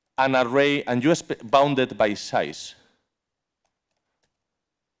an array and you bound it by size?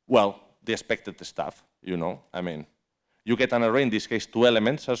 Well, the expected stuff, you know. I mean, you get an array, in this case, 2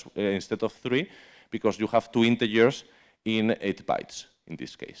 elements instead of 3, because you have 2 integers in 8 bytes, in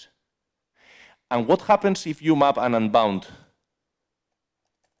this case. And what happens if you map an unbound?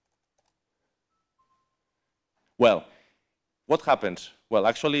 Well, what happens? Well,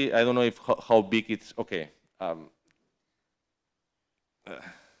 actually, I don't know if how big it's, okay. I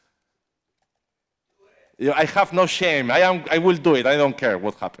have no shame. I will do it. I don't care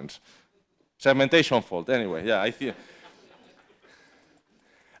what happens. Segmentation fault. Anyway, yeah, I think.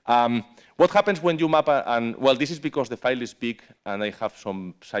 What happens when you map well, this is because the file is big and I have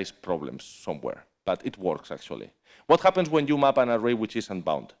some size problems somewhere, but it works actually. What happens when you map an array which is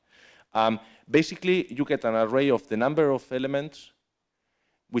unbound? Basically, you get an array of the number of elements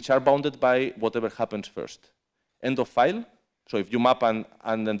which are bounded by whatever happens first. End of file. So if you map an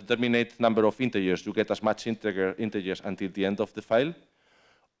indeterminate number of integers, you get as much integers until the end of the file.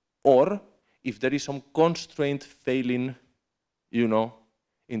 Or if there is some constraint failing, you know,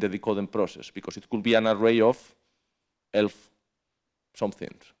 in the decoding process, because it could be an array of elf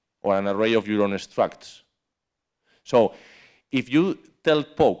something, or an array of your own structs. So if you tell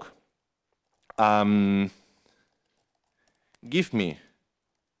POC,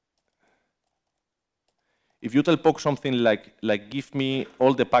 if you tell POC something like give me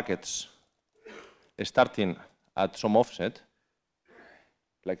all the packets starting at some offset,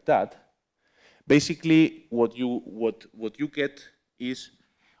 like that, basically what you get is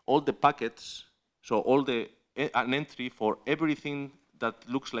all the packets, so an entry for everything that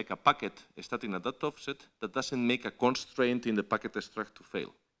looks like a packet starting at that offset that doesn't make a constraint in the packet struct to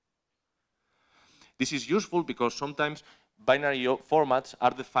fail. This is useful because sometimes binary formats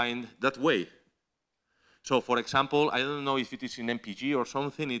are defined that way. So for example, I don't know if it is in MPG or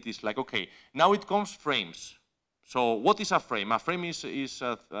something, it is like, okay, now it comes frames. So what is a frame? A frame is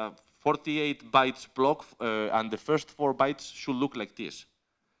a 48 bytes block, and the first 4 bytes should look like this.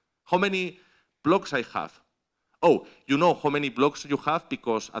 How many blocks I have? Oh, you know how many blocks you have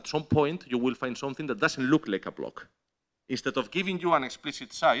because at some point you will find something that doesn't look like a block. Instead of giving you an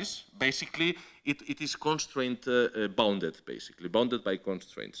explicit size, basically it is constraint bounded, basically, bounded by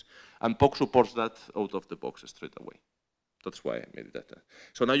constraints. And POC supports that out of the box straight away. That's why I made that.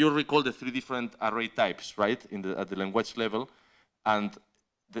 So now you recall the 3 different array types, right, at the language level. And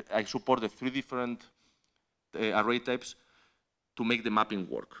I support the 3 different array types to make the mapping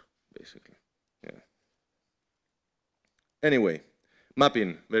work, basically. Yeah. Anyway,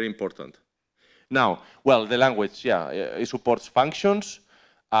 mapping, very important. Now, well, the language, yeah, it supports functions,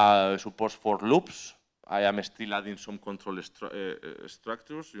 supports for loops. I am still adding some control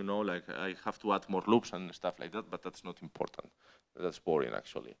structures, you know, like I have to add more loops and stuff like that, but that's not important. That's boring,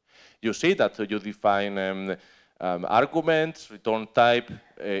 actually. You see that you define arguments, return type.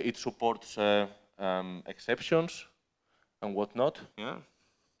 It supports exceptions and whatnot. Yeah.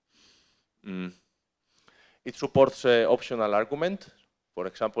 It supports optional argument. For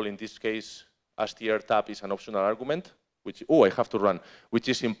example, in this case, str tab is an optional argument, which, I have to run, which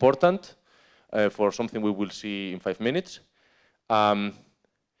is important for something we will see in 5 minutes.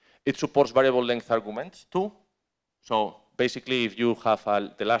 It supports variable length arguments too. So basically, if you have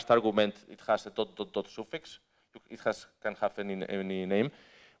the last argument, it has a dot suffix. It can have any name.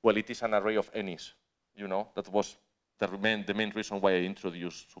 Well, it is an array of any's. You know, that was the main reason why I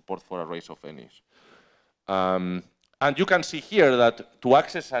introduced support for arrays of any's. And you can see here that to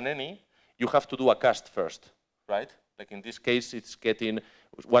access an any, you have to do a cast first, right? Like in this case, it's getting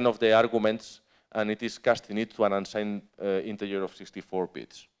one of the arguments and it is casting it to an unsigned integer of 64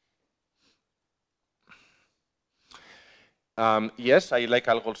 bits. Yes, I like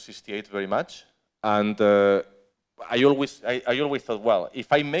algol 68 very much. And I always thought, well,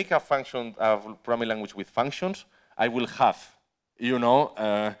 if I make a function, a programming language with functions, I will have, you know,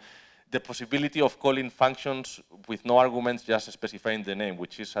 the possibility of calling functions with no arguments, just specifying the name,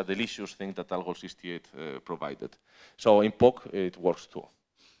 which is a delicious thing that algol 68 provided. So in POC, it works too.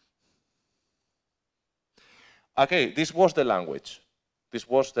 Okay, this was the language. This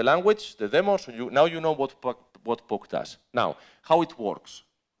was the language, the demo, so now you know what POC does. Now, how it works.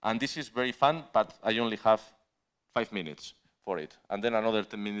 And this is very fun, but I only have 5 minutes for it, and then another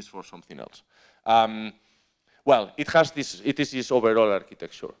 10 minutes for something else. Well, it is this overall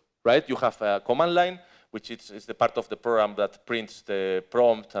architecture, right? You have a command line, which is the part of the program that prints the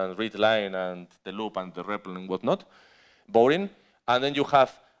prompt and read line and the loop and the REPL and whatnot. Boring. And then you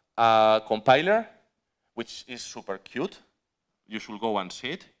have a compiler, which is super cute. You should go and see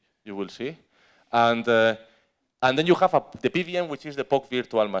it. You will see. And then you have the PVM, which is the POC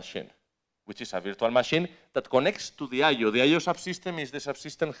virtual machine, which is a virtual machine that connects to the I/O. The I/O subsystem is the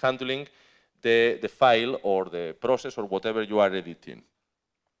subsystem handling the file or the process or whatever you are editing.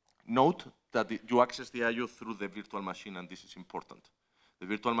 Note that you access the I/O through the virtual machine, and this is important. The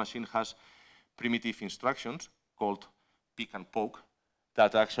virtual machine has primitive instructions called pick and poke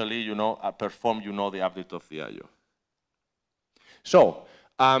that actually, you know, perform, you know, the update of the I/O. So,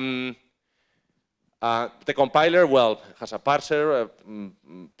 the compiler, well, has a parser,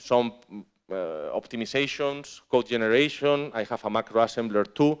 some optimizations, code generation. I have a macro assembler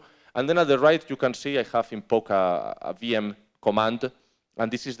too. And then at the right, you can see I have in POC a VM command.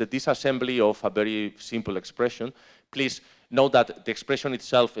 And this is the disassembly of a very simple expression. Please note that the expression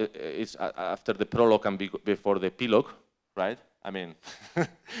itself is after the prolog and before the epilog, right? I mean,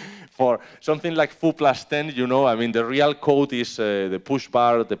 for something like foo plus 10, you know, I mean, the real code is the push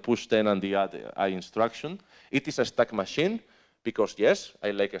bar, the push 10, and the add I instruction. It is a stack machine, because yes, I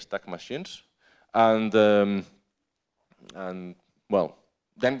like stack machines. And well,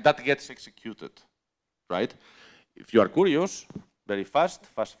 then that gets executed, right? If you are curious, very fast.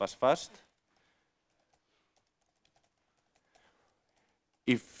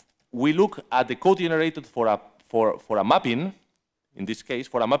 If we look at the code generated for a mapping, in this case,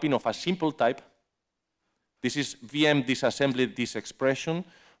 for a mapping of a simple type, this is VM disassembly this expression,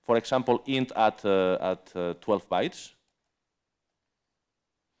 for example, int at 12 bytes.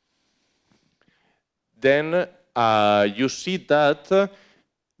 Then you see that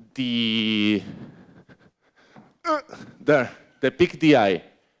the pick DI,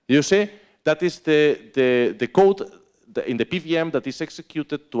 you see, that is the code in the PVM that is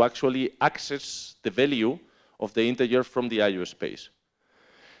executed to actually access the value of the integer from the I/O space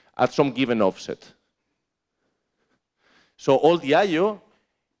at some given offset. So all the I/O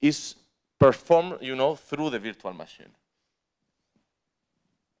is performed, you know, through the virtual machine.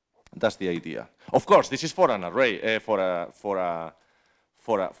 That's the idea. Of course, this is for an array, for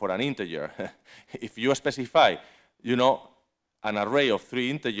an integer. If you specify, you know, an array of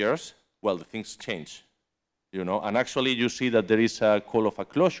 3 integers, well, the things change, you know. And actually, you see that there is a call of a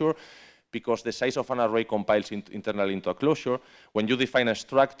closure because the size of an array compiles internally into a closure. When you define a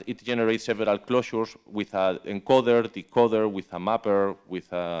struct, it generates several closures with an encoder, decoder, with a mapper, with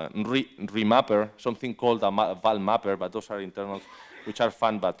a remapper, something called a val mapper, but those are internals, which are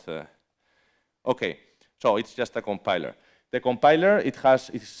fun, but okay. So it's just a compiler. The compiler,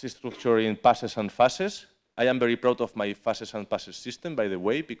 it's structured in passes and phases. I am very proud of my phases and passes system, by the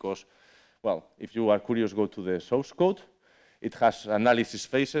way, because, well, if you are curious, go to the source code. It has analysis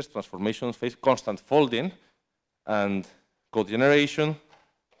phases, transformation phase, constant folding, and code generation.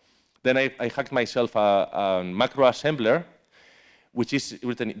 Then I hacked myself a macro assembler, which is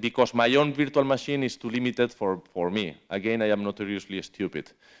written because my own virtual machine is too limited for me. Again, I am notoriously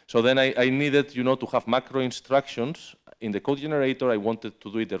stupid. So then I needed, to have macro instructions in the code generator. I wanted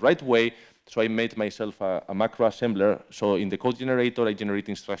to do it the right way, so I made myself a macro assembler. So in the code generator, I generate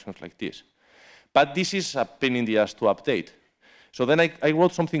instructions like this. But this is a pain in the ass to update. So then I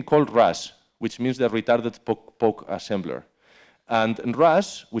wrote something called RAS, which means the retarded poke assembler. And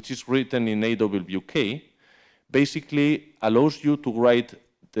RAS, which is written in AWK, basically allows you to write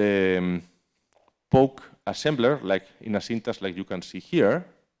the poke assembler, like in a syntax like you can see here,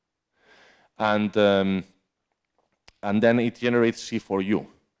 and then it generates C for you.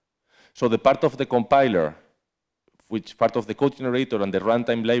 So the part of the compiler, which part of the code generator and the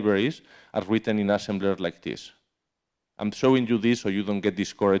runtime libraries are written in assembler like this. I'm showing you this so you don't get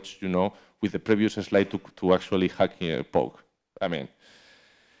discouraged, with the previous slide to actually hack poke. I mean,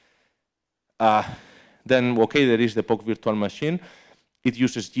 then, okay, there is the poke virtual machine. It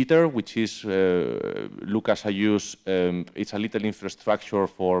uses Jitter, which is, Lucas, I use, it's a little infrastructure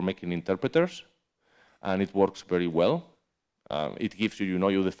for making interpreters, and it works very well. It gives you,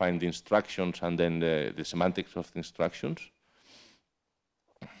 you define the instructions and then the semantics of the instructions.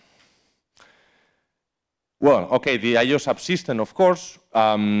 Well, okay, the I/O subsystem, of course,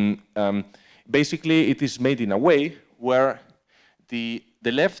 basically it is made in a way where the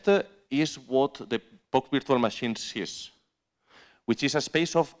left is what the poke virtual machine sees, which is a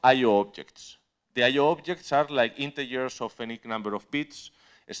space of I/O objects. The I/O objects are like integers of any number of bits,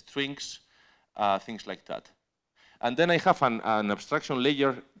 strings, things like that. And then I have an abstraction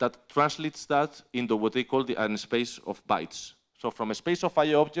layer that translates that into what they call a space of bytes. So from a space of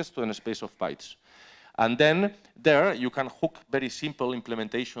I/O objects to a space of bytes. And then there you can hook very simple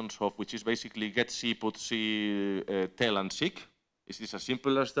implementations of which is basically get C, put C, tail, and seek. It's as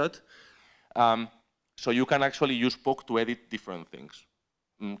simple as that. So you can actually use poke to edit different things.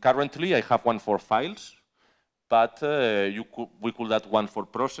 Currently, I have one for files, but we could add one for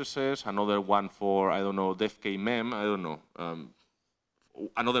processes, another one for, I don't know, defkmem, I don't know,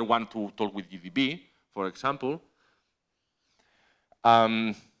 another one to talk with GDB, for example.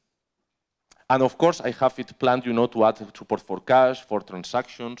 And of course, I have it planned, to add support for cache, for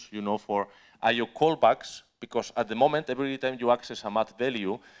transactions, for I/O callbacks, because at the moment, every time you access a mat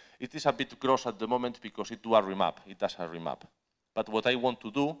value, it is a bit gross at the moment because it does a remap. But what I want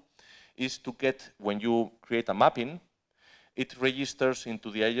to do is to get, when you create a mapping, it registers into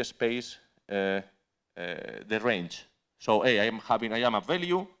the I/O space the range. So, hey, I am a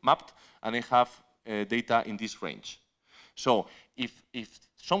value mapped, and I have data in this range. So if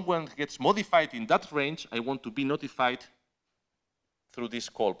someone gets modified in that range, I want to be notified through this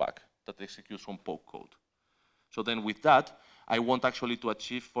callback that executes on poke code. So then with that, I want actually to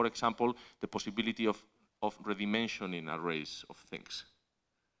achieve, for example, the possibility of redimensioning arrays of things.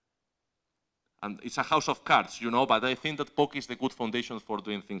 And it's a house of cards, but I think that poke is the good foundation for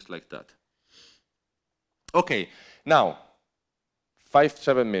doing things like that. Okay, now,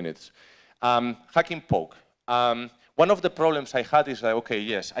 7 minutes. Hacking poke. One of the problems I had is that, okay,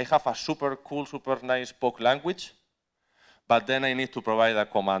 yes, I have a super cool, super nice poke language, but then I need to provide a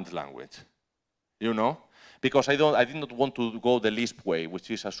command language, Because I did not want to go the Lisp way, which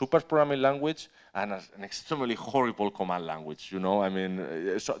is a super programming language and an extremely horrible command language, I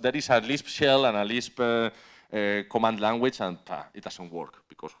mean, so there is a Lisp shell and a Lisp command language, and it doesn't work.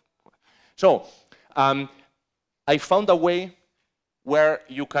 So I found a way where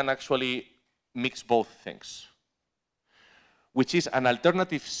you can actually mix both things, which is an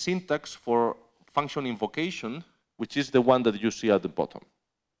alternative syntax for function invocation, which is the one that you see at the bottom.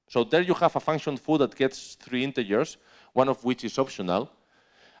 So there you have a function foo that gets 3 integers, one of which is optional,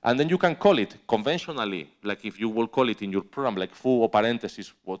 and then you can call it conventionally, like if you will call it in your program, like foo or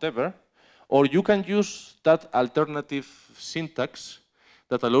parentheses, whatever, or you can use that alternative syntax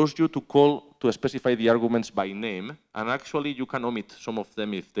that allows you to specify the arguments by name, and actually you can omit some of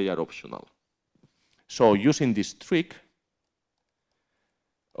them if they are optional. So using this trick,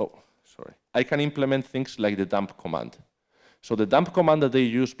 I can implement things like the dump command. So the dump command that they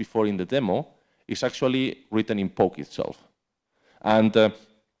used before in the demo is actually written in poke itself. And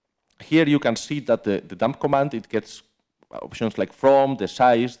here you can see that the dump command, it gets options like from, the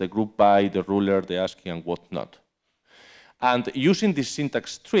size, the group by, the ruler, the ASCII, and whatnot. And using this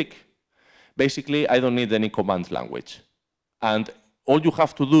syntax trick, basically I don't need any command language. And all you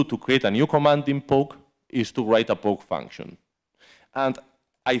have to do to create a new command in poke is to write a poke function. And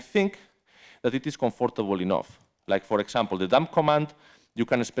I think that it is comfortable enough. Like, for example, the dump command, you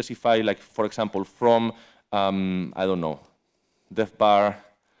can specify, like, for example, from, I don't know, def bar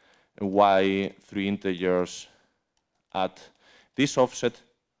y 3 integers at this offset,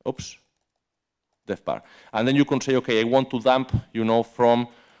 oops, def bar. And then you can say, okay, I want to dump, you know, from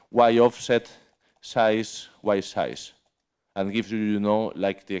y offset size, y size, and gives you, you know,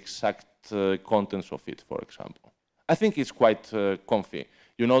 like the exact contents of it, for example. I think it's quite comfy.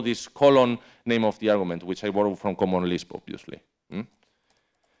 You know this colon name of the argument, which I borrowed from Common Lisp, obviously.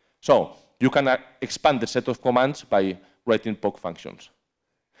 So you can expand the set of commands by writing POC functions.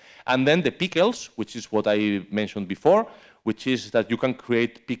 And then the pickles, which is what I mentioned before, which is that you can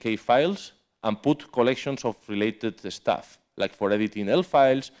create PK files and put collections of related stuff, like for editing L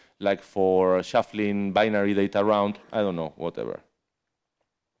files, like for shuffling binary data around, I don't know, whatever.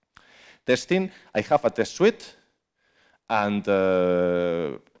 Testing, I have a test suite, and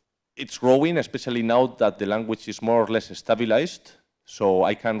it's growing, especially now that the language is more or less stabilized, so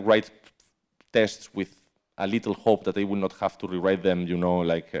I can write tests with a little hope that I will not have to rewrite them, you know,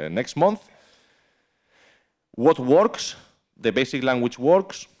 like next month. What works? The basic language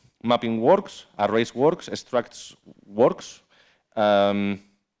works, mapping works, arrays works, extracts works. I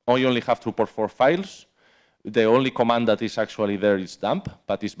only have to port 4 files. The only command that is actually there is dump,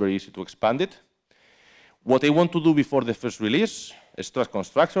 but it's very easy to expand it. What I want to do before the first release, extract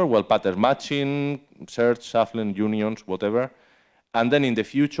constructor, well, pattern matching, search, shuffling, unions, whatever. And then in the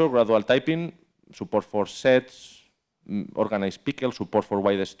future, gradual typing, support for sets, organized pickle, support for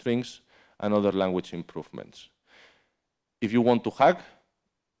wide strings, and other language improvements. If you want to hack,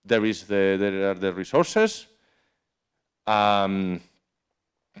 there are the resources. And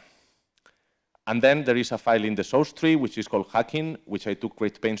then there is a file in the source tree, which is called hacking, which I took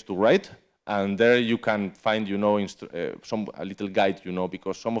great pains to write. And there you can find, you know, a little guide, you know,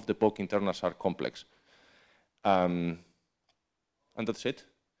 because some of the POC internals are complex. And that's it.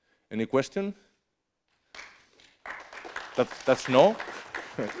 Any question? That's no?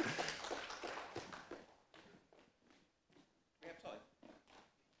 We have time.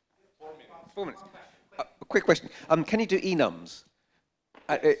 4 minutes. A quick question. Can you do enums?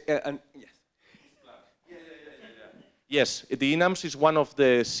 Yes. Yes, the enums is one of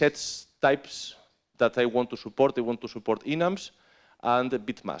the sets types that I want to support. I want to support enums and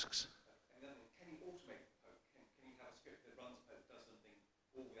bit masks. And then can you automate POC? Can you have a script that runs POC, does something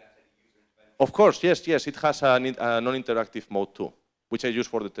all without any user intervention? Of course, yes, yes. It has a non-interactive mode too, which I use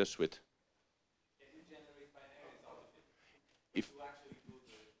for the test suite. Can you generate binaries out of it? If you actually do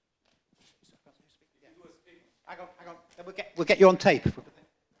the... Hang on. We'll get you on tape.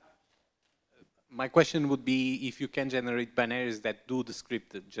 My question would be if you can generate binaries that do the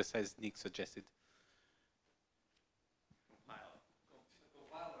script, just as Nick suggested.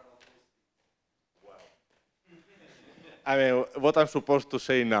 I mean, what I'm supposed to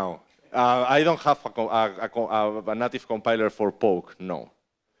say now? I don't have a native compiler for POC, no.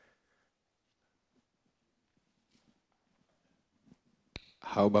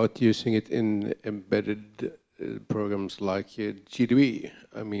 How about using it in embedded programs like GDB?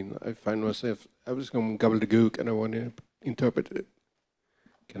 I mean, I find myself, I was going gobbledygook and I want to interpret it.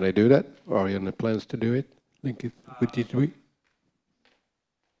 Can I do that? Or are you in the plans to do it? Link it with GDB?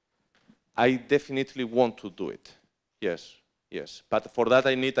 I definitely want to do it. Yes, yes. But for that,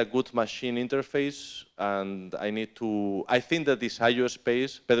 I need a good machine interface, and I need to. I think that this IO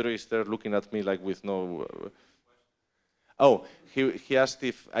space, Pedro is there looking at me like with no. Oh, he asked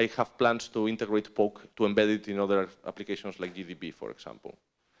if I have plans to integrate POC to embed it in other applications like GDB, for example.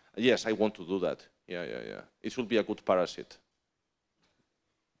 Yes, I want to do that. Yeah. It should be a good parasite.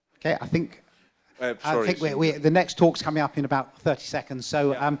 Okay, I think sorry. the next talk's coming up in about 30 seconds.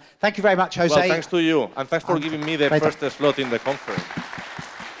 So thank you very much, Jose. Well, thanks to you, and thanks for giving me the first slot in the conference.